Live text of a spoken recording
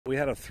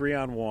a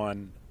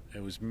 3-on-1.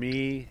 It was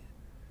me,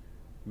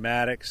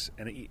 Maddox,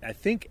 and I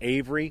think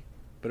Avery,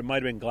 but it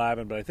might have been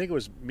Glavin, but I think it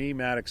was me,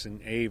 Maddox,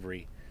 and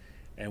Avery,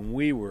 and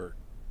we were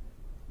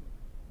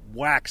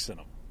waxing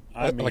them.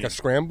 I mean, like a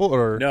scramble,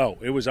 or no?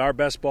 It was our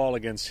best ball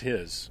against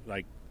his.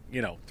 Like,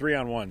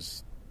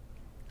 3-on-1s.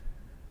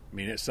 I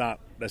mean,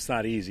 that's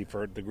not easy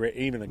for the great.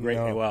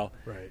 No. Well,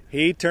 Right.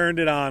 he turned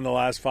it on the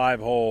last 5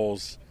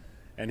 holes,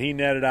 and he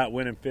netted out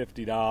winning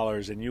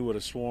 $50. And you would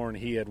have sworn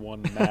he had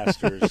won the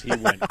Masters. He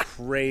went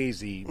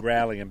crazy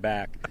rallying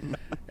back,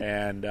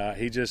 and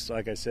he just,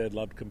 like I said,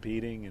 loved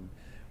competing. And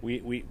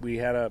we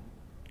had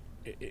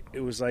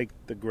it was like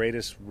the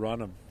greatest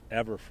run of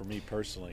ever for me personally.